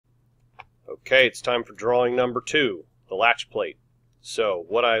Okay, it's time for drawing number 2, the latch plate. So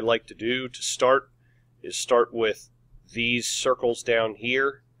what I like to do to start is start with these circles down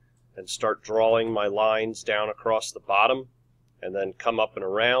here and start drawing my lines down across the bottom and then come up and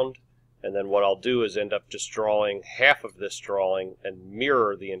around. And then what I'll do is end up just drawing half of this drawing and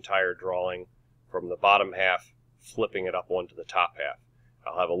mirror the entire drawing from the bottom half, flipping it up onto the top half.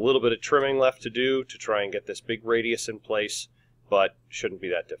 I'll have a little bit of trimming left to do to try and get this big radius in place, but shouldn't be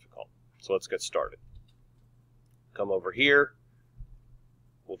that difficult. So let's get started. Come over here.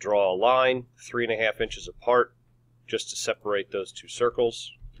 We'll draw a line 3.5 inches apart just to separate those two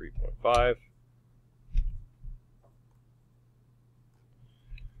circles. 3.5.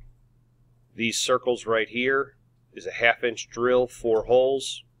 These circles right here is a 1/2 inch drill, 4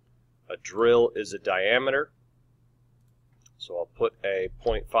 holes. A drill is a diameter. So I'll put a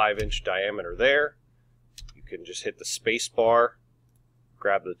 0.5 inch diameter there. You can just hit the space bar,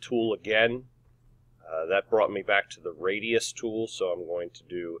 grab the tool again. That brought me back to the radius tool, so I'm going to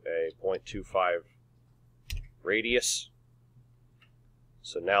do a 0.25 radius.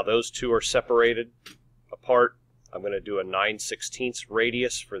 So now those two are separated apart. I'm going to do a 9/16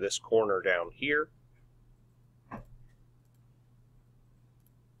 radius for this corner down here.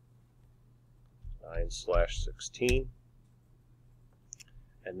 (9/16).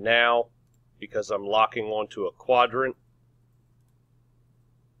 And now, because I'm locking onto a quadrant,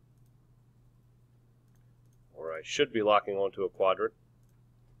 or I should be locking onto a quadrant,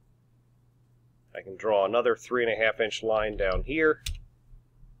 I can draw another 3.5 inch line down here,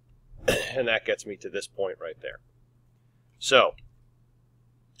 and that gets me to this point right there. So,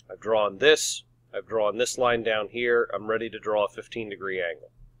 I've drawn this line down here. I'm ready to draw a 15-degree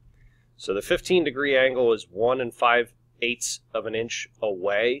angle. So the 15-degree angle is 1 5/8 of an inch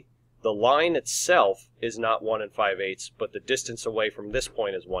away. The line itself is not 1 5/8, but the distance away from this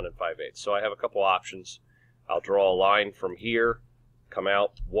point is 1 5/8. So I have a couple options. I'll draw a line from here, come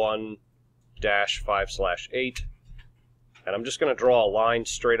out 1-5/8, and I'm just going to draw a line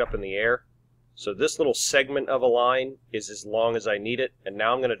straight up in the air. So this little segment of a line is as long as I need it, and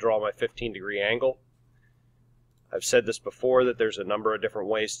now I'm going to draw my 15-degree angle. I've said this before that there's a number of different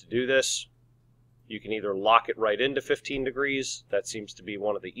ways to do this. You can either lock it right into 15 degrees. That seems to be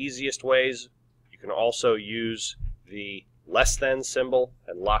one of the easiest ways. You can also use the less than symbol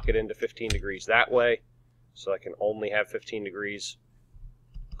and lock it into 15 degrees that way. So I can only have 15 degrees.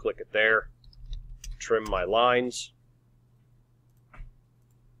 Click it there. Trim my lines.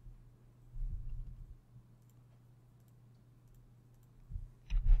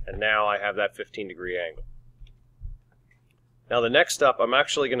 And now I have that 15-degree angle. Now the next up, I'm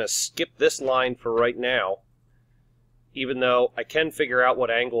actually going to skip this line for right now, even though I can figure out what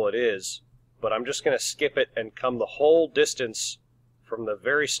angle it is, but I'm just going to skip it and come the whole distance from the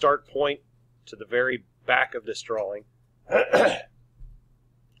very start point to the very back of this drawing,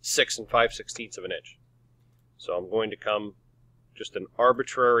 6 5/16 of an inch. So I'm going to come just an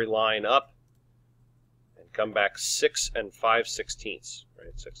arbitrary line up and come back 6 5/16,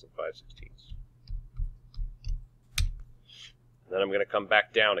 right? 6 5/16. Then I'm going to come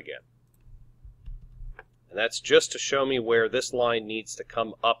back down again. And that's just to show me where this line needs to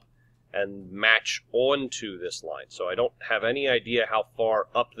come up and match onto this line. So I don't have any idea how far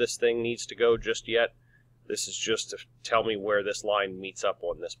up this thing needs to go just yet. This is just to tell me where this line meets up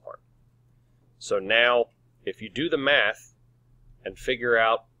on this part. So now, if you do the math and figure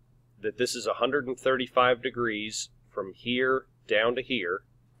out that this is 135 degrees from here down to here,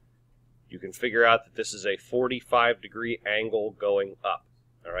 you can figure out that this is a 45-degree angle going up.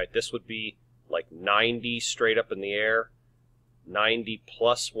 All right, this would be like 90 straight up in the air, 90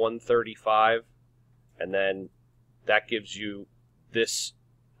 plus 135, and then that gives you this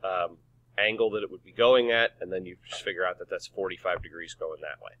angle that it would be going at, and then you just figure out that that's 45 degrees going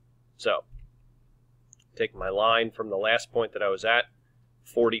that way. So, take my line from the last point that I was at,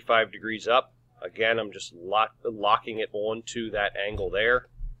 45 degrees up. Again, I'm just locking it onto that angle there.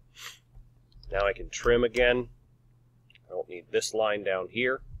 Now I can trim again. I don't need this line down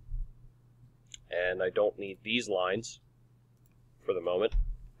here. And I don't need these lines for the moment.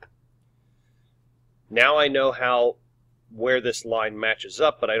 Now I know where this line matches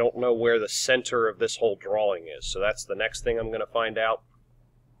up, but I don't know where the center of this whole drawing is. So that's the next thing I'm going to find out.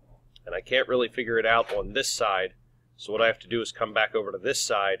 And I can't really figure it out on this side. So what I have to do is come back over to this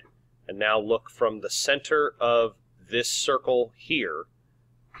side and now look from the center of this circle here.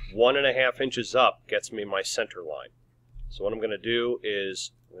 1.5 inches up gets me my center line. So what I'm going to do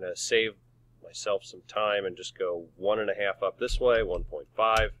is I'm going to save myself some time and just go 1.5 up this way,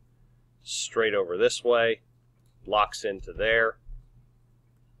 1.5, straight over this way, locks into there.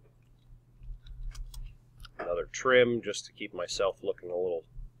 trim just to keep myself looking a little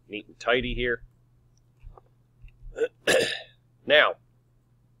neat and tidy here. Now,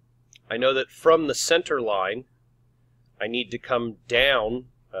 I know that from the center line, I need to come down,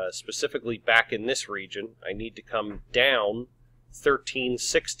 specifically back in this region, I need to come down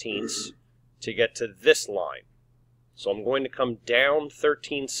 13/16 to get to this line. So I'm going to come down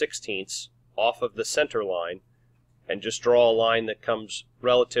 13/16 off of the center line and just draw a line that comes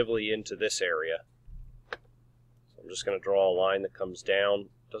relatively into this area. So I'm just going to draw a line that comes down.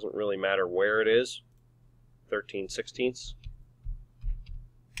 Doesn't really matter where it is. 13/16.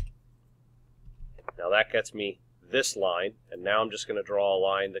 Now that gets me this line, and now I'm just going to draw a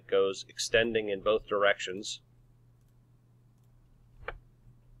line that goes extending in both directions.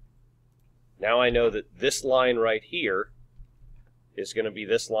 Now I know that this line right here is going to be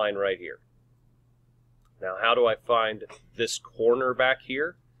this line right here. Now how do I find this corner back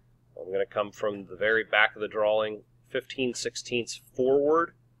here? I'm going to come from the very back of the drawing 15/16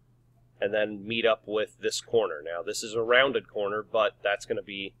 forward and then meet up with this corner. Now this is a rounded corner, but that's going to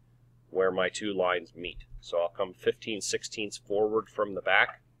be where my two lines meet. So I'll come 15/16 forward from the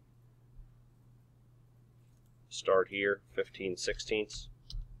back. Start here, 15/16.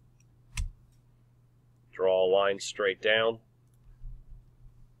 Draw a line straight down.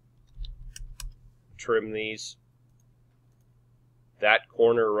 Trim these. That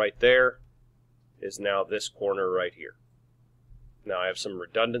corner right there is now this corner right here. Now I have some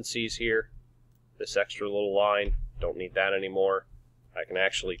redundancies here. This extra little line, don't need that anymore. I can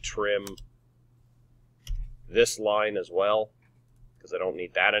actually trim this line as well because I don't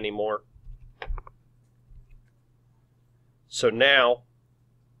need that anymore. So now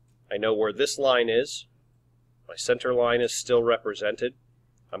I know where this line is. My center line is still represented.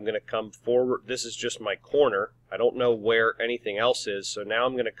 I'm going to come forward. This is just my corner. I don't know where anything else is, so now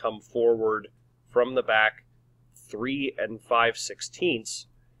I'm going to come forward from the back 3 5/16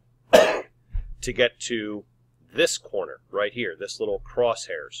 to get to this corner right here, this little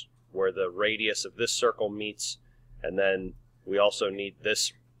crosshairs, where the radius of this circle meets, and then we also need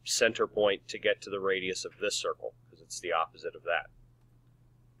this center point to get to the radius of this circle, because it's the opposite of that.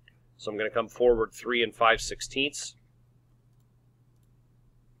 So I'm going to come forward 3 5/16.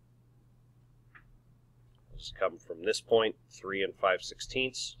 I'll just come from this point, 3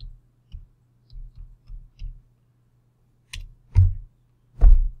 5/16.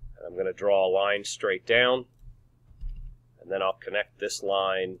 And I'm going to draw a line straight down, and then I'll connect this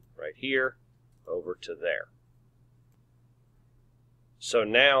line right here over to there. So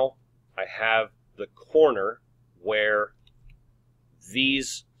now I have the corner where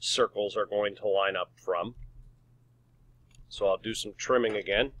these circles are going to line up from. So I'll do some trimming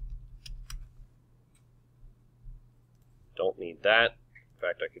again. Don't need that. In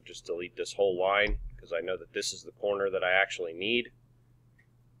fact, I could just delete this whole line because I know that this is the corner that I actually need.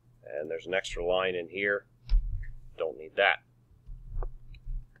 And there's an extra line in here. Don't need that.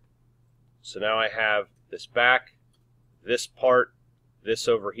 So now I have this back, this part, this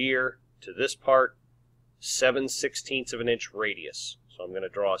over here, to this part, 7/16 of an inch radius. So I'm going to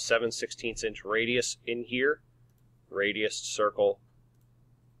draw a 7/16 inch radius in here. Radius circle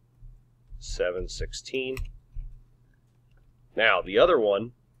 7/16. Now the other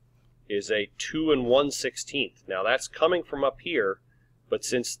one is a 2 1/16. Now that's coming from up here, but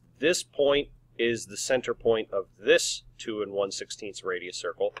since this point is the center point of this 2 1/16 radius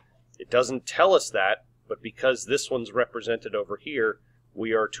circle, it doesn't tell us that, but because this one's represented over here,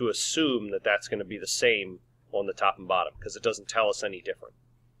 we are to assume that that's going to be the same on the top and bottom, because it doesn't tell us any different.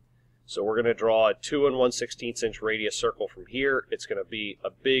 So we're going to draw a 2 1/16 inch radius circle from here. It's going to be a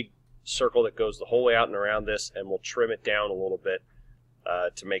big circle that goes the whole way out and around this, and we'll trim it down a little bit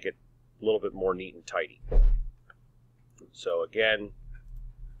to make it a little bit more neat and tidy. So again,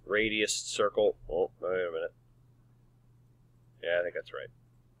 radius circle. Oh, wait a minute. Yeah, I think that's right.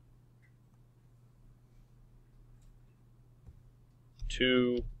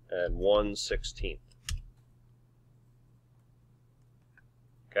 2 1/16.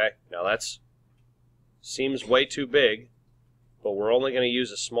 Okay, now that's seems way too big, but we're only going to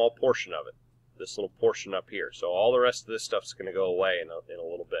use a small portion of it, this little portion up here. So all the rest of this stuff's going to go away in a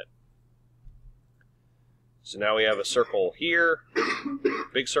little bit. So now we have a circle here,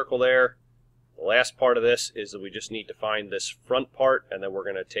 big circle there. The last part of this is that we just need to find this front part, and then we're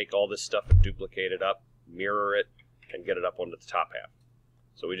going to take all this stuff and duplicate it up, mirror it, and get it up onto the top half.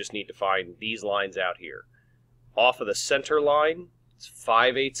 So we just need to find these lines out here. Off of the center line, it's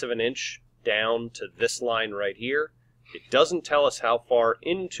 5/8 of an inch down to this line right here. It doesn't tell us how far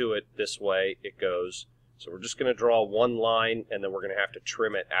into it this way it goes, so we're just going to draw one line, and then we're going to have to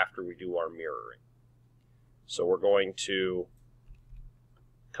trim it after we do our mirroring. So we're going to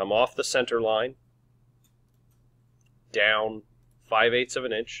come off the center line, down 5/8 of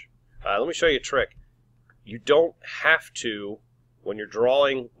an inch. Let me show you a trick. You don't have to, when you're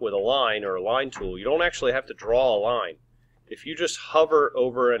drawing with a line or a line tool, you don't actually have to draw a line. If you just hover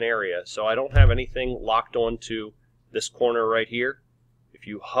over an area, so I don't have anything locked onto this corner right here, if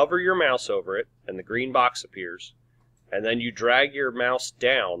you hover your mouse over it and the green box appears, and then you drag your mouse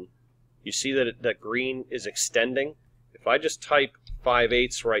down, you see that that green is extending. If I just type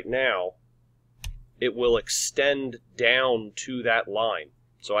 5/8 right now, it will extend down to that line.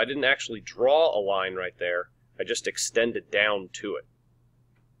 So I didn't actually draw a line right there, I just extended down to it.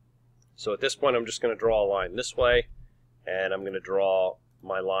 So at this point I'm just going to draw a line this way, and I'm going to draw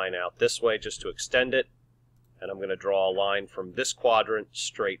my line out this way just to extend it, and I'm going to draw a line from this quadrant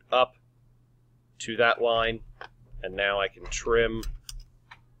straight up to that line, and now I can trim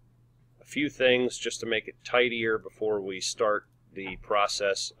a few things just to make it tidier before we start the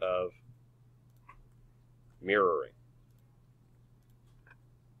process of mirroring.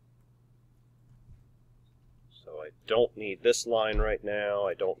 So I don't need this line right now,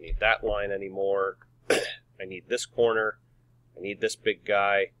 I don't need that line anymore. I need this corner, I need this big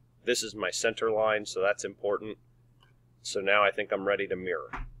guy. This is my center line, so that's important. So now I think I'm ready to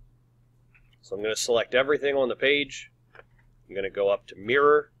mirror. So I'm going to select everything on the page. I'm going to go up to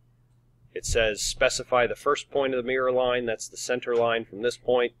mirror. It says specify the first point of the mirror line, that's the center line from this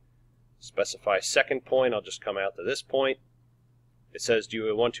point. Specify second point, I'll just come out to this point. It says do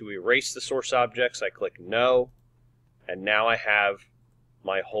you want to erase the source objects? I click no. And now I have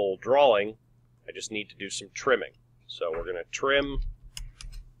my whole drawing. I just need to do some trimming. So we're going to trim.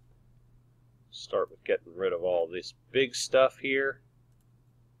 Start with getting rid of all this big stuff here.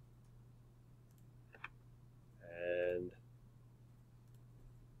 And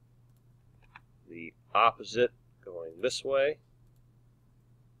the opposite going this way.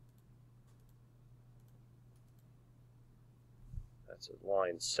 That's a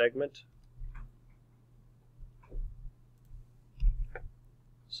line segment.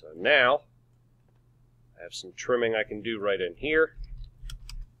 So now I have some trimming I can do right in here.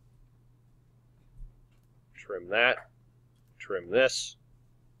 Trim that, trim this,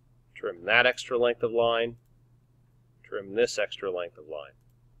 trim that extra length of line, trim this extra length of line.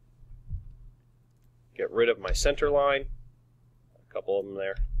 Get rid of my center line, a couple of them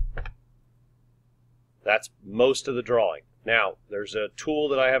there. That's most of the drawing. Now, there's a tool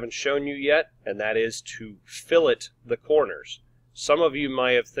that I haven't shown you yet, and that is to fillet the corners. Some of you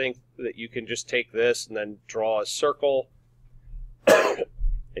might have think that you can just take this and then draw a circle,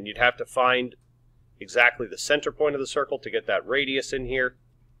 and you'd have to find exactly the center point of the circle to get that radius in here.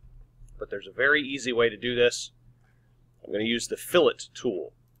 But there's a very easy way to do this. I'm going to use the fillet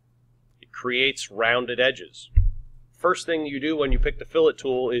tool. It creates rounded edges. First thing you do when you pick the fillet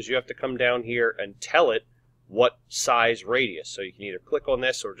tool is you have to come down here and tell it what size radius. So you can either click on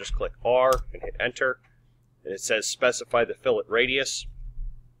this or just click R and hit enter. And it says specify the fillet radius.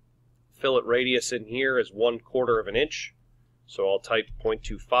 Fillet radius in here is 1/4 of an inch. So I'll type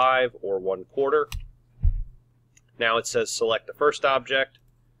 0.25 or 1/4. Now it says select the first object,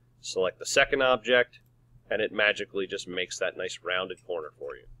 select the second object, and it magically just makes that nice rounded corner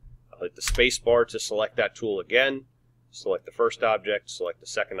for you. I'll hit the space bar to select that tool again, select the first object, select the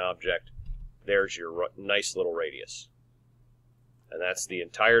second object. There's your nice little radius. And that's the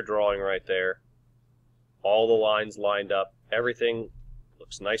entire drawing right there. All the lines lined up, everything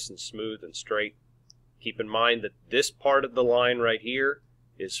looks nice and smooth and straight. Keep in mind that this part of the line right here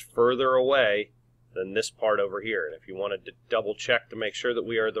is further away than this part over here. And if you wanted to double check to make sure that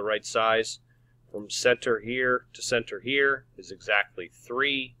we are the right size, from center here to center here is exactly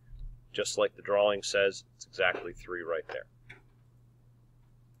 3. Just like the drawing says, it's exactly 3 right there.